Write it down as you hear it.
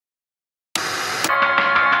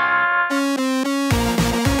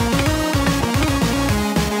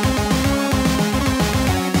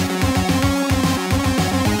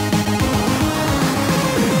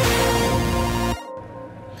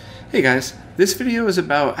Hey guys, this video is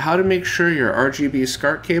about how to make sure your RGB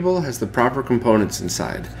SCART cable has the proper components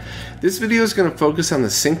inside. This video is going to focus on the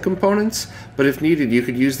sync components, but if needed you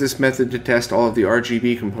could use this method to test all of the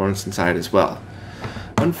RGB components inside as well.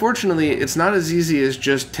 Unfortunately, it's not as easy as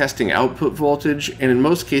just testing output voltage, and in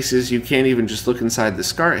most cases you can't even just look inside the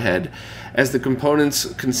SCART head, as the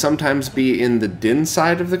components can sometimes be in the DIN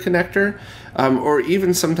side of the connector, or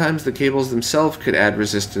even sometimes the cables themselves could add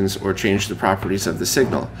resistance or change the properties of the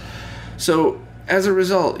signal. So as a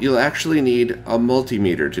result, you'll actually need a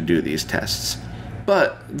multimeter to do these tests.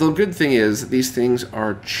 But the good thing is these things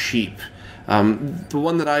are cheap. The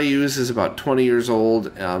one that I use is about 20 years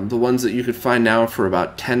old. The ones that you could find now for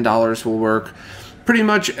about $10 will work. Pretty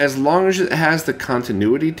much as long as it has the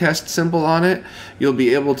continuity test symbol on it, you'll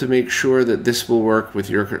be able to make sure that this will work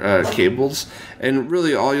with your cables. And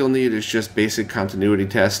really all you'll need is just basic continuity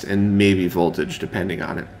test and maybe voltage depending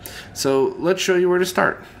on it. So let's show you where to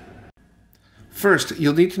start. First,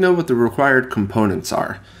 you'll need to know what the required components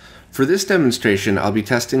are. For this demonstration, I'll be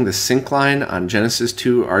testing the sync line on Genesis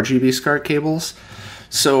 2 RGB SCART cables,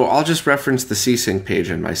 so I'll just reference the C-Sync page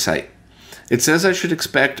on my site. It says I should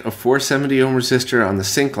expect a 470 ohm resistor on the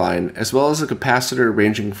sync line, as well as a capacitor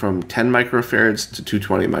ranging from 10 microfarads to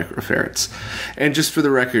 220 microfarads. And just for the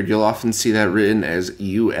record, you'll often see that written as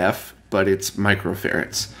UF, but it's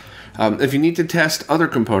microfarads. If you need to test other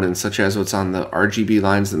components, such as what's on the RGB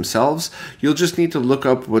lines themselves, you'll just need to look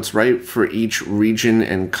up what's right for each region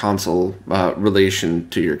and console relation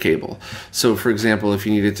to your cable. So for example, if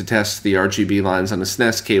you needed to test the RGB lines on a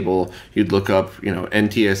SNES cable, you'd look up,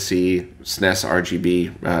 NTSC, SNES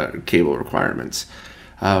RGB cable requirements.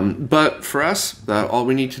 But for us, all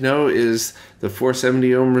we need to know is the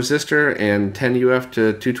 470 ohm resistor and 10 UF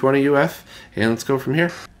to 220 UF, and let's go from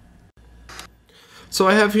here. So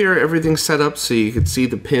I have here everything set up so you can see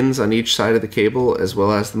the pins on each side of the cable as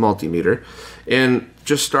well as the multimeter. And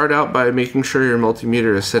just start out by making sure your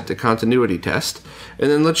multimeter is set to continuity test. And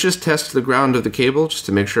then let's just test the ground of the cable just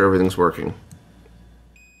to make sure everything's working.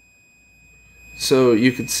 So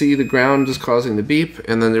you could see the ground is causing the beep,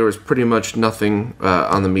 and then there was pretty much nothing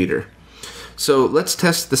on the meter. So let's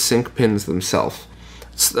test the sync pins themselves.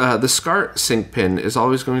 The SCART sync pin is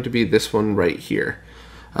always going to be this one right here.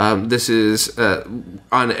 This is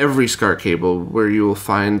on every SCART cable where you will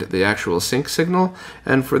find the actual sync signal,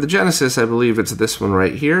 and for the Genesis I believe it's this one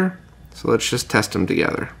right here. So let's just test them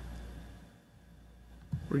together.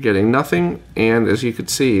 We're getting nothing, and as you can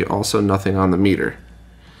see also nothing on the meter.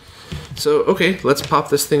 So okay, let's pop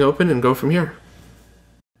this thing open and go from here.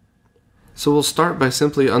 So we'll start by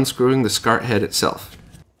simply unscrewing the SCART head itself.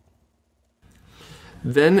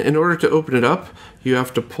 Then, in order to open it up, you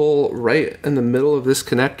have to pull right in the middle of this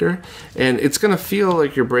connector, and it's going to feel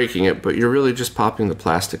like you're breaking it, but you're really just popping the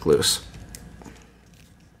plastic loose.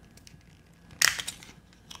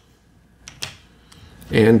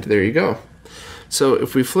 And there you go. So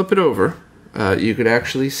if we flip it over, you could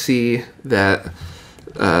actually see that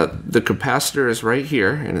the capacitor is right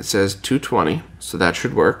here, and it says 220, so that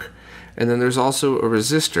should work. And then there's also a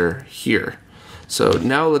resistor here. So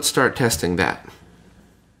now let's start testing that.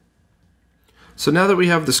 So now that we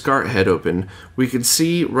have the SCART head open, we can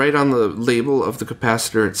see right on the label of the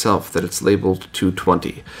capacitor itself that it's labeled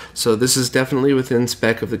 220. So this is definitely within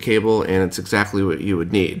spec of the cable, and it's exactly what you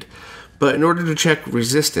would need. But in order to check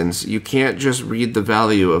resistance, you can't just read the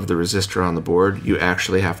value of the resistor on the board, you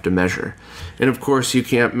actually have to measure. And of course you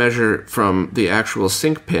can't measure from the actual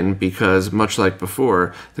sync pin because, much like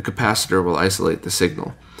before, the capacitor will isolate the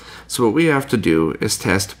signal. So what we have to do is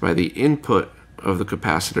test by the input of the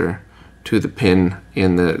capacitor to the pin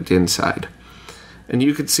in the DIN side. And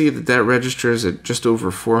you can see that that registers at just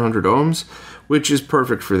over 400 ohms, which is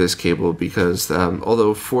perfect for this cable because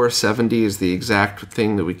although 470 is the exact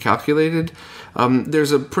thing that we calculated,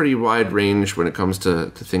 there's a pretty wide range when it comes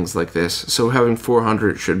to things like this. So having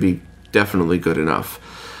 400 should be definitely good enough.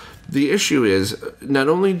 The issue is, not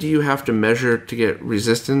only do you have to measure to get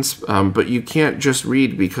resistance, but you can't just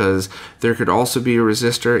read because there could also be a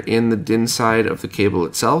resistor in the DIN side of the cable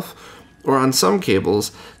itself, or on some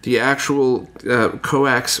cables, the actual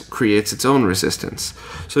coax creates its own resistance.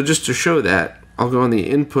 So just to show that, I'll go on the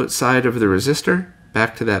input side of the resistor,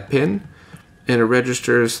 back to that pin, and it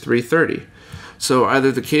registers 330. So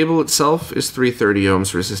either the cable itself is 330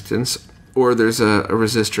 ohms resistance, or there's a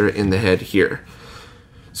resistor in the head here.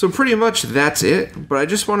 So pretty much that's it, but I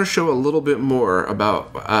just want to show a little bit more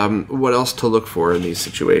about what else to look for in these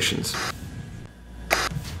situations.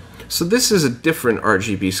 So this is a different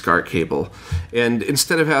RGB SCART cable, and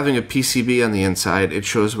instead of having a PCB on the inside, it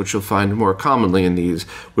shows what you'll find more commonly in these,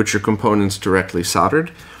 which are components directly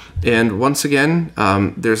soldered. And once again,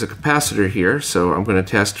 there's a capacitor here, so I'm going to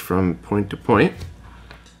test from point to point.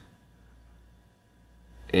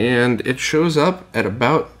 And it shows up at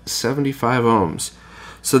about 75 ohms.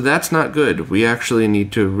 So that's not good. We actually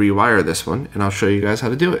need to rewire this one, and I'll show you guys how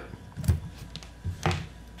to do it.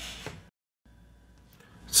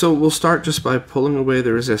 So we'll start just by pulling away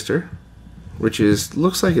the resistor, which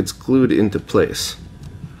looks like it's glued into place.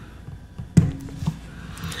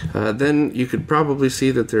 Then you could probably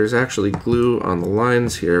see that there's actually glue on the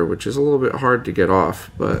lines here, which is a little bit hard to get off,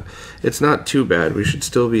 but it's not too bad. We should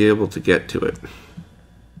still be able to get to it.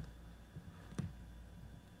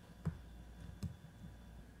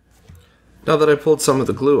 Now that I pulled some of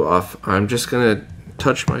the glue off, I'm just going to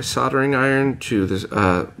touch my soldering iron to this,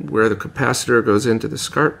 where the capacitor goes into the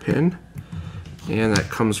SCART pin, and that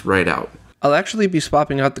comes right out. I'll actually be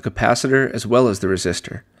swapping out the capacitor as well as the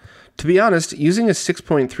resistor. To be honest, using a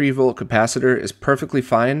 6.3 volt capacitor is perfectly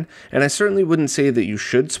fine, and I certainly wouldn't say that you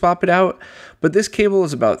should swap it out, but this cable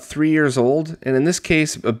is about 3 years old, and in this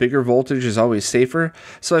case, a bigger voltage is always safer,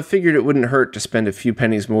 so I figured it wouldn't hurt to spend a few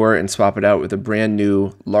pennies more and swap it out with a brand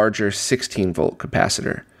new, larger 16 volt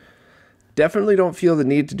capacitor. Definitely don't feel the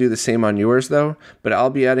need to do the same on yours though, but I'll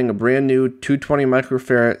be adding a brand new 220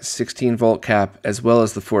 microfarad 16 volt cap as well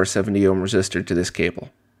as the 470 ohm resistor to this cable.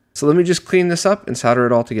 So let me just clean this up and solder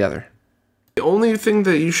it all together. The only thing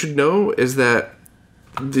that you should know is that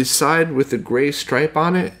the side with the gray stripe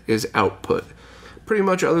on it is output. Pretty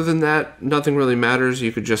much other than that, nothing really matters.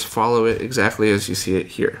 You could just follow it exactly as you see it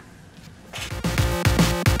here.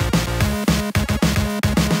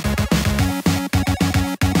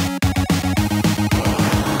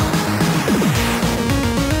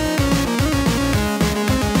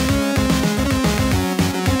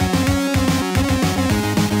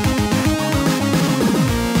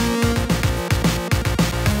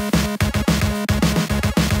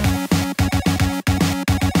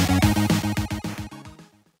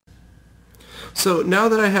 So now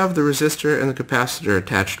that I have the resistor and the capacitor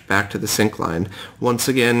attached back to the sink line, once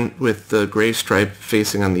again with the gray stripe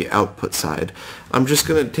facing on the output side, I'm just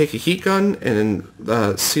going to take a heat gun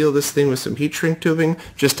and seal this thing with some heat shrink tubing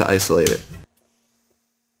just to isolate it.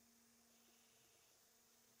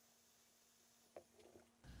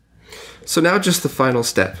 So now just the final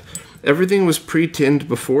step. Everything was pre-tinned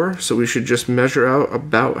before, so we should just measure out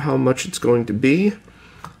about how much it's going to be.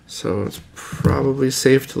 So it's probably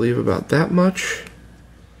safe to leave about that much.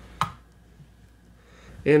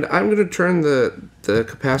 And I'm going to turn the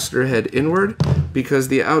capacitor head inward because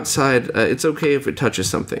the outside, it's okay if it touches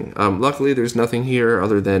something. Luckily there's nothing here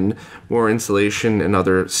other than more insulation and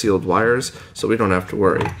other sealed wires, so we don't have to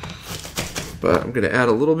worry. But I'm going to add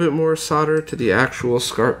a little bit more solder to the actual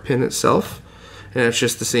SCART pin itself, and it's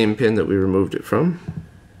just the same pin that we removed it from.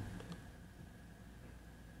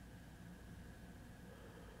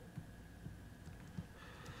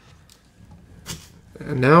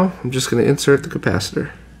 And now I'm just going to insert the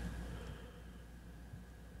capacitor.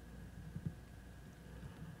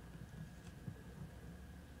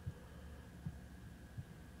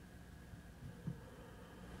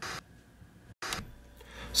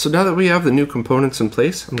 So now that we have the new components in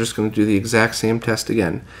place, I'm just going to do the exact same test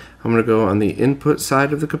again. I'm going to go on the input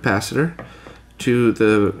side of the capacitor to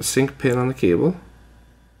the sink pin on the cable.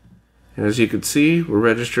 And as you can see, we're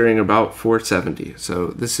registering about 470, so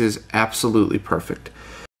this is absolutely perfect.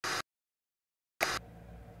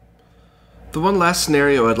 The one last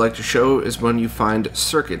scenario I'd like to show is when you find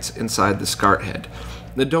circuits inside the SCART head.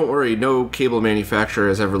 Now don't worry, no cable manufacturer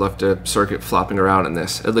has ever left a circuit flopping around in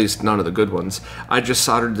this, at least none of the good ones. I just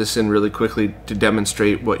soldered this in really quickly to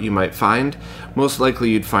demonstrate what you might find. Most likely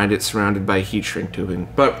you'd find it surrounded by heat shrink tubing.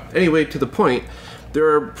 But anyway, to the point, there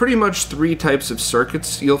are pretty much 3 types of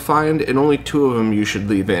circuits you'll find, and only 2 of them you should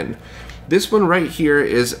leave in. This one right here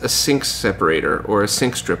is a sink separator, or a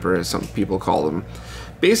sink stripper as some people call them.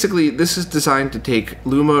 Basically, this is designed to take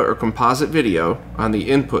Luma or composite video on the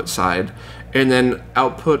input side, and then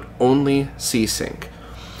output only C-Sync.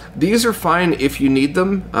 These are fine if you need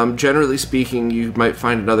them. Generally speaking, you might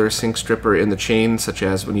find another sink stripper in the chain, such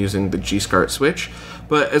as when using the G-SCART switch.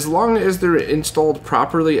 But as long as they're installed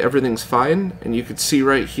properly, everything's fine. And you can see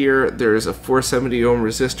right here, there's a 470 ohm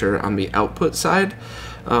resistor on the output side.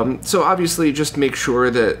 So obviously just make sure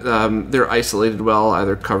that they're isolated well,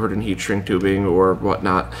 either covered in heat shrink tubing or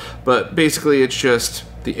whatnot. But basically it's just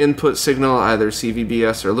the input signal, either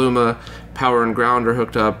CVBS or Luma, power and ground are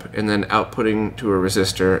hooked up, and then outputting to a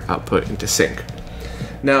resistor, output into sync.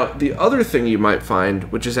 Now, the other thing you might find,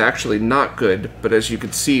 which is actually not good, but as you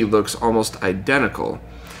can see looks almost identical,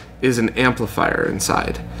 is an amplifier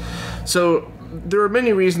inside. So there are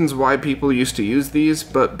many reasons why people used to use these,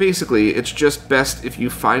 but basically it's just best if you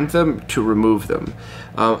find them to remove them.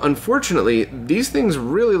 Unfortunately, these things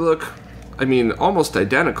really look, almost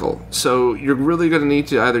identical. So you're really going to need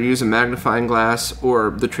to either use a magnifying glass, or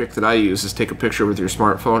the trick that I use is take a picture with your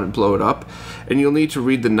smartphone and blow it up, and you'll need to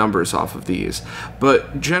read the numbers off of these.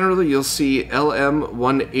 But generally you'll see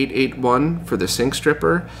LM1881 for the sync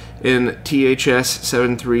stripper and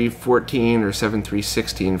THS7314 or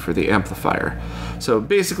 7316 for the amplifier. So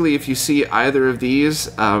basically if you see either of these,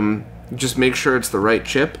 just make sure it's the right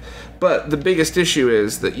chip. But the biggest issue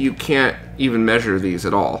is that you can't even measure these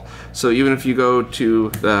at all. So even if you go to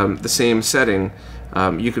the same setting,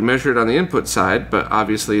 you can measure it on the input side, but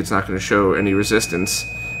obviously it's not going to show any resistance.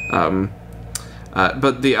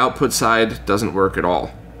 But the output side doesn't work at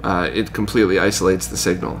all. It completely isolates the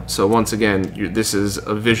signal. So once again, this is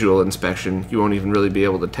a visual inspection. You won't even really be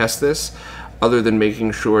able to test this, other than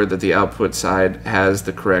making sure that the output side has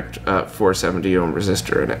the correct 470 ohm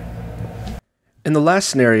resistor in it. And the last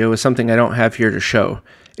scenario is something I don't have here to show.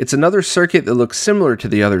 It's another circuit that looks similar to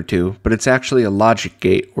the other two, but it's actually a logic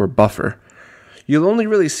gate or buffer. You'll only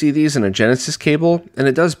really see these in a Genesis cable, and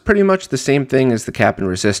it does pretty much the same thing as the cap and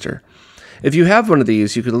resistor. If you have one of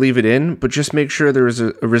these, you could leave it in, but just make sure there is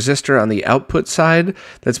a resistor on the output side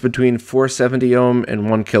that's between 470 ohm and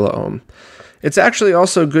 1 kilo ohm. It's actually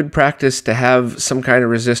also good practice to have some kind of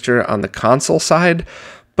resistor on the console side,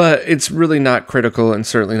 but it's really not critical and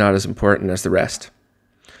certainly not as important as the rest.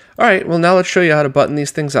 Alright, well now let's show you how to button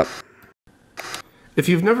these things up. If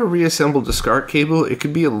you've never reassembled a SCART cable, it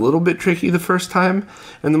can be a little bit tricky the first time,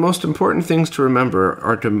 and the most important things to remember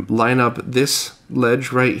are to line up this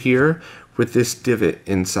ledge right here with this divot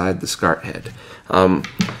inside the SCART head.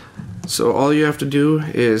 So all you have to do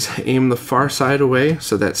is aim the far side away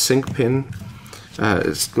so that sync pin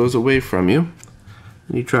goes away from you.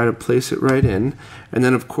 You try to place it right in, and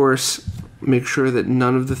then of course make sure that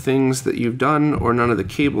none of the things that you've done or none of the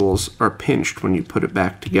cables are pinched when you put it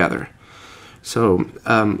back together. So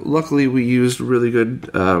luckily we used really good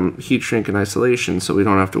heat shrink and isolation, so we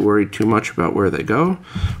don't have to worry too much about where they go.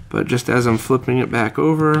 But just as I'm flipping it back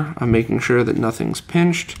over, I'm making sure that nothing's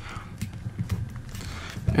pinched,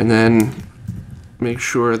 and then make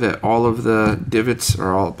sure that all of the divots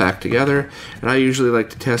are all back together. And I usually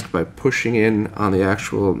like to test by pushing in on the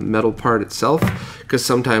actual metal part itself, because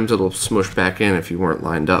sometimes it'll smush back in if you weren't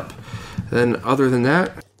lined up. Then other than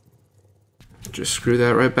that, just screw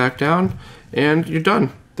that right back down and you're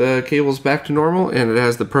done. The cable's back to normal and it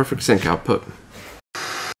has the perfect sync output.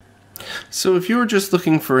 So if you were just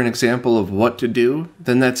looking for an example of what to do,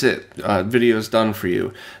 then that's it. Video's done for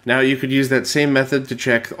you. Now you could use that same method to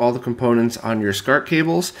check all the components on your SCART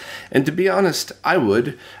cables, and to be honest, I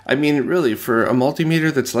would. Really, for a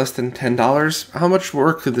multimeter that's less than $10, how much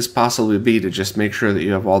work could this possibly be to just make sure that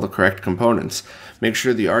you have all the correct components? Make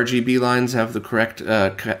sure the RGB lines have the correct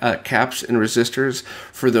caps and resistors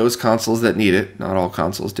for those consoles that need it. Not all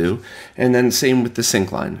consoles do. And then same with the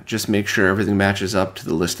sync line. Just make sure everything matches up to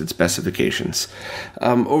the listed specifications.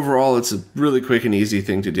 Overall, it's a really quick and easy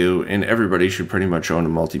thing to do, and everybody should pretty much own a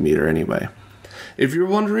multimeter anyway. If you're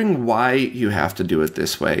wondering why you have to do it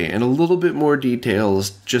this way, and a little bit more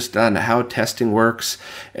details just on how testing works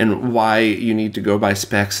and why you need to go by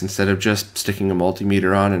specs instead of just sticking a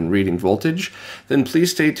multimeter on and reading voltage, then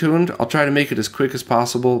please stay tuned. I'll try to make it as quick as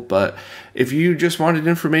possible, but if you just wanted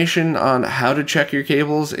information on how to check your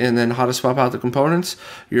cables and then how to swap out the components,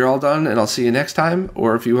 you're all done, and I'll see you next time.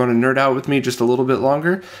 Or if you want to nerd out with me just a little bit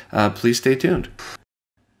longer, please stay tuned.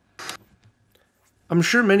 I'm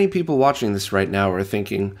sure many people watching this right now are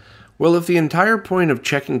thinking, well, if the entire point of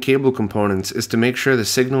checking cable components is to make sure the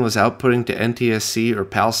signal is outputting to NTSC or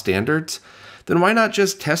PAL standards, then why not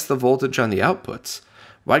just test the voltage on the outputs?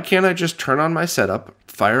 Why can't I just turn on my setup,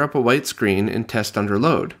 fire up a white screen, and test under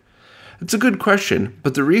load? It's a good question,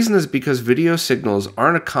 but the reason is because video signals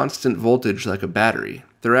aren't a constant voltage like a battery.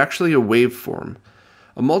 They're actually a waveform.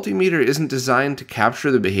 A multimeter isn't designed to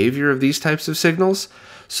capture the behavior of these types of signals,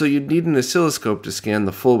 so you'd need an oscilloscope to scan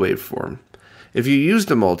the full waveform. If you used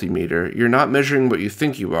a multimeter, you're not measuring what you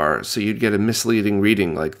think you are, so you'd get a misleading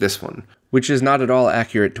reading like this one, which is not at all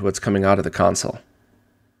accurate to what's coming out of the console.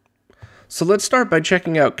 So let's start by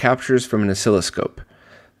checking out captures from an oscilloscope.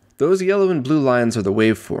 Those yellow and blue lines are the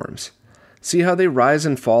waveforms. See how they rise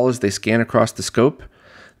and fall as they scan across the scope?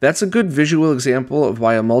 That's a good visual example of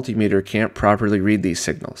why a multimeter can't properly read these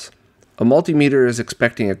signals. A multimeter is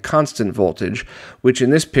expecting a constant voltage, which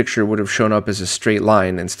in this picture would have shown up as a straight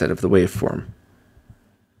line instead of the waveform.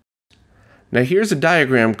 Now here's a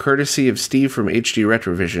diagram courtesy of Steve from HD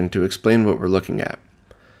Retrovision to explain what we're looking at.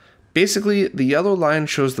 Basically, the yellow line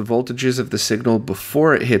shows the voltages of the signal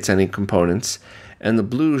before it hits any components, and the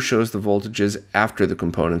blue shows the voltages after the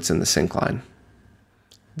components in the sync line.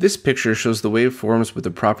 This picture shows the waveforms with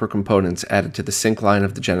the proper components added to the sync line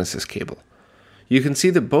of the Genesis cable. You can see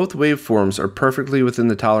that both waveforms are perfectly within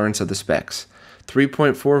the tolerance of the specs,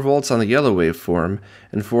 3.4 volts on the yellow waveform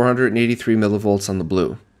and 483 millivolts on the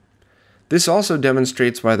blue. This also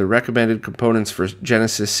demonstrates why the recommended components for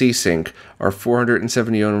Genesis C-Sync are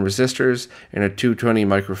 470 ohm resistors and a 220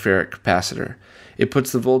 microfarad capacitor. It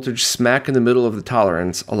puts the voltage smack in the middle of the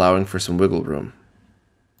tolerance, allowing for some wiggle room.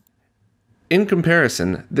 In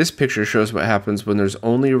comparison, this picture shows what happens when there's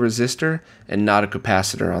only a resistor and not a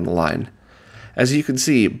capacitor on the line. As you can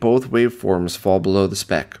see, both waveforms fall below the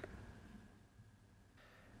spec.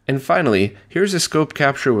 And finally, here's a scope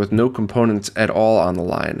capture with no components at all on the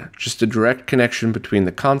line, just a direct connection between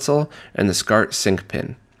the console and the SCART sync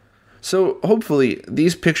pin. So hopefully,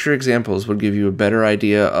 these picture examples would give you a better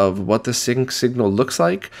idea of what the sync signal looks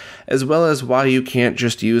like, as well as why you can't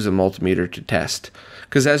just use a multimeter to test.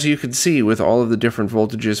 Because as you can see, with all of the different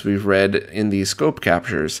voltages we've read in these scope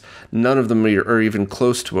captures, none of them are even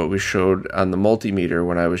close to what we showed on the multimeter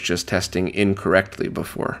when I was just testing incorrectly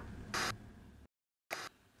before.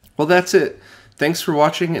 Well, that's it. Thanks for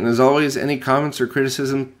watching, and as always, any comments or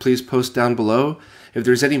criticism, please post down below. If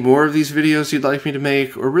there's any more of these videos you'd like me to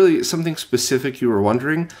make, or really something specific you were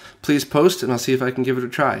wondering, please post and I'll see if I can give it a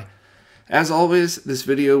try. As always, this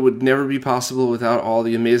video would never be possible without all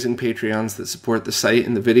the amazing Patreons that support the site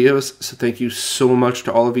and the videos, so thank you so much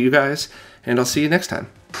to all of you guys, and I'll see you next time.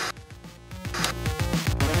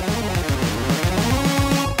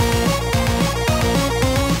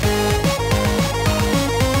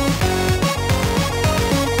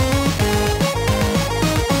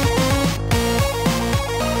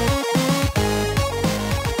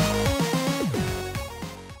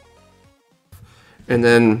 And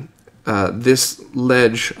then this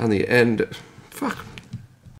ledge on the end, fuck.